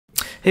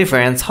Hey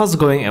friends, how's it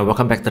going and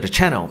welcome back to the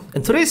channel.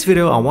 In today's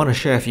video, I want to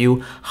share with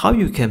you how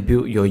you can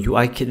build your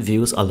UIKit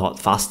views a lot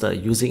faster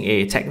using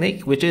a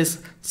technique which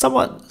is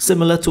somewhat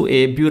similar to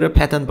a builder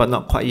pattern but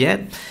not quite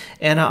yet.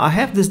 And I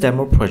have this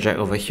demo project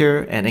over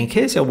here, and in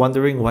case you're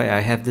wondering why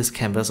I have this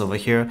canvas over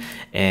here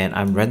and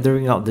I'm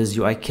rendering out this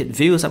UIKit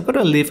views, I'm going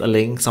to leave a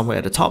link somewhere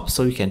at the top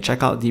so you can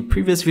check out the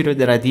previous video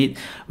that I did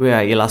where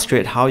I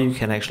illustrate how you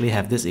can actually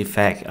have this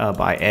effect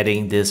by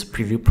adding this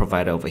preview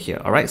provider over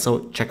here. Alright,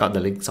 so check out the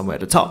link somewhere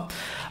at the top.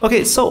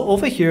 Okay, so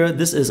over here,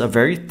 this is a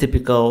very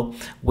typical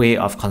way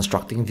of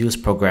constructing views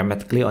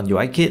programmatically on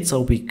UIKit.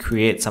 So we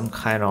create some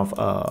kind of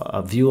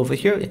a view over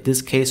here. In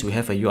this case, we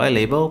have a UI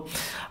label.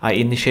 I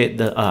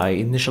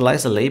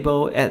initialize the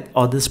label, add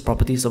all these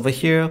properties over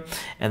here,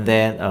 and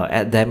then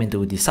add them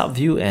into the sub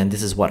view, and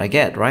this is what I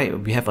get, right?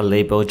 We have a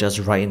label just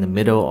right in the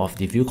middle of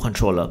the view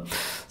controller.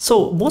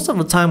 So most of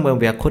the time when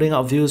we are coding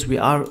out views, we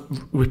are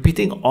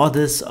repeating all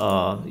this,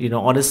 all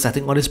this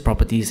setting, all these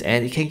properties,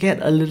 and it can get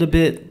a little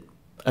bit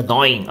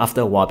annoying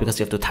after a while because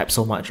you have to type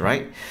so much,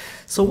 right?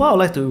 So what I'd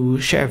like to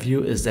share with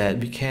you is that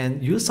we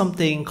can use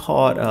something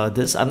called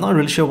this. I'm not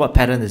really sure what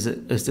pattern is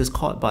this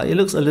called, but it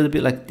looks a little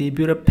bit like the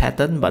builder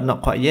pattern, but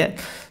not quite yet.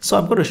 So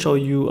I'm going to show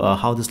you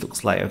how this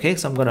looks like. Okay,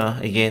 so I'm going to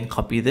again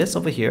copy this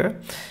over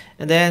here.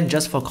 And then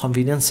just for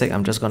convenience sake,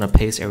 I'm just going to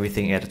paste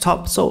everything at the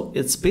top. So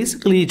it's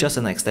basically just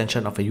an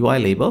extension of a UI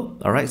label.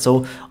 All right,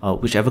 so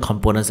whichever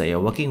components that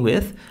you're working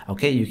with,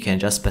 okay, you can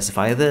just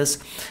specify this.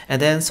 And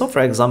then, so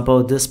for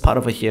example, this part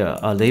over here,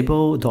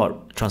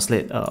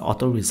 label.translate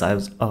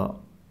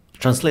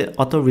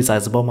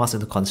auto-resizable mask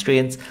into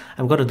constraints.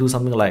 I'm going to do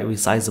something like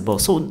resizable.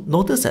 So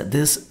notice that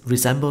this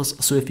resembles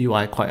Swift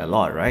UI quite a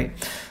lot, right?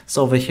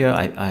 So over here,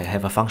 I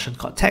have a function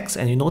called text,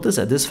 and you notice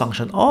that this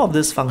function, all of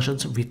these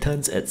functions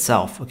returns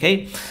itself,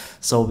 okay?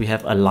 So we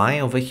have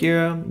align over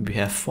here, we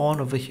have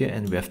font over here,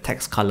 and we have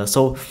text color.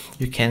 So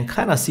you can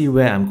kind of see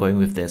where I'm going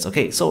with this,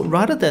 okay? So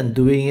rather than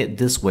doing it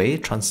this way,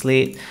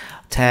 translate,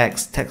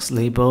 text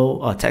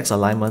label, text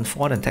alignment,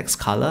 font, and text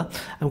color,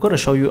 I'm going to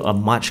show you a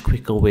much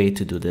quicker way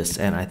to do this,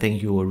 and I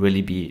think you will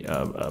really be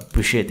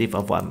appreciative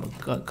of what I'm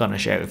going to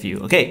share with you.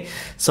 Okay,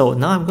 so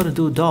now I'm going to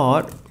do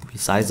dot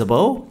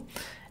resizable.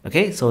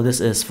 Okay, so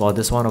this is for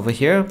this one over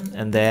here,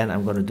 and then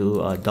I'm going to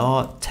do a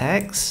dot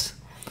text.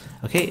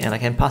 Okay, and I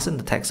can pass in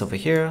the text over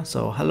here.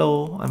 So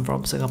hello, I'm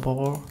from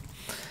Singapore,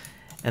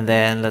 and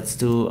then let's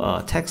do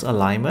text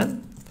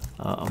alignment.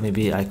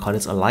 Maybe I call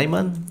this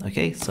alignment.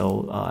 Okay,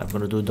 so I'm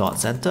going to do dot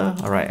center.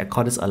 All right, I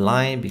call this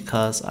align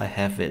because I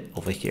have it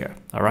over here.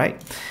 All right,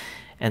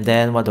 and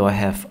then what do I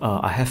have?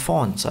 I have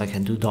font, so I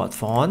can do dot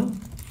font,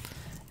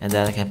 and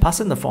then I can pass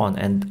in the font.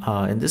 And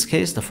in this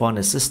case, the font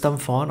is system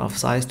font of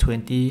size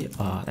 20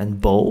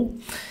 and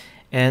bold.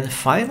 And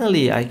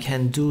finally, I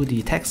can do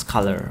the text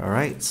color. All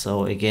right,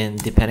 so again,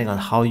 depending on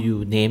how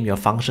you name your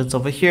functions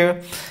over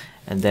here.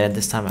 And then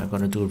this time I'm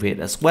going to do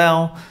red as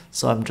well.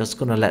 So I'm just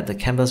going to let the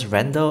canvas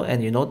render,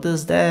 and you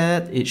notice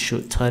that it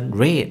should turn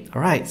red.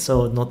 All right,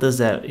 so notice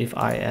that if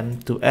I am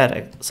to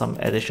add some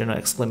additional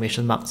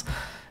exclamation marks,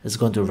 it's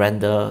going to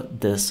render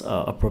this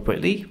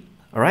appropriately.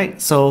 All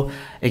right, so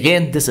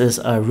again, this is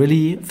a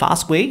really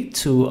fast way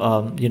to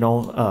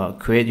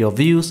create your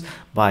views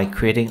by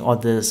creating all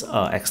these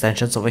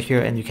extensions over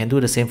here, and you can do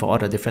the same for all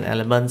the different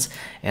elements.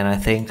 And I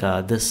think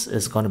this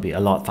is going to be a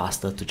lot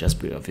faster to just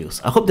build your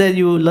views. I hope that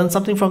you learned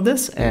something from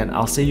this, and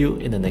I'll see you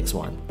in the next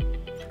one.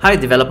 Hi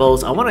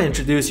developers, I want to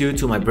introduce you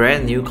to my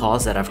brand new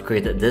course that I've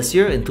created this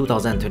year in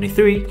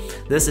 2023.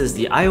 This is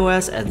the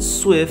iOS and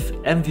Swift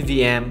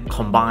MVVM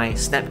combined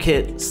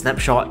SnapKit,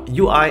 Snapshot,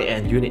 UI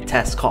and unit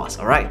test course,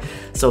 alright?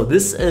 So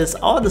this is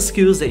all the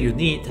skills that you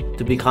need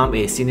to become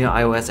a senior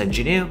iOS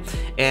engineer,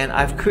 and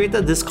I've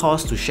created this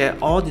course to share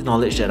all the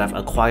knowledge that I've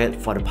acquired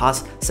for the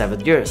past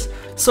 7 years.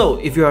 So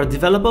if you're a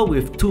developer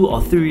with 2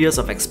 or 3 years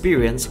of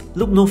experience,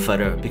 look no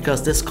further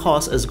because this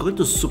course is going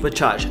to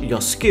supercharge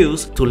your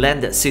skills to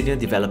land that senior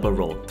developer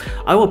role.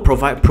 I will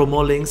provide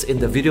promo links in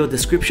the video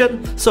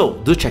description, so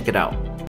do check it out.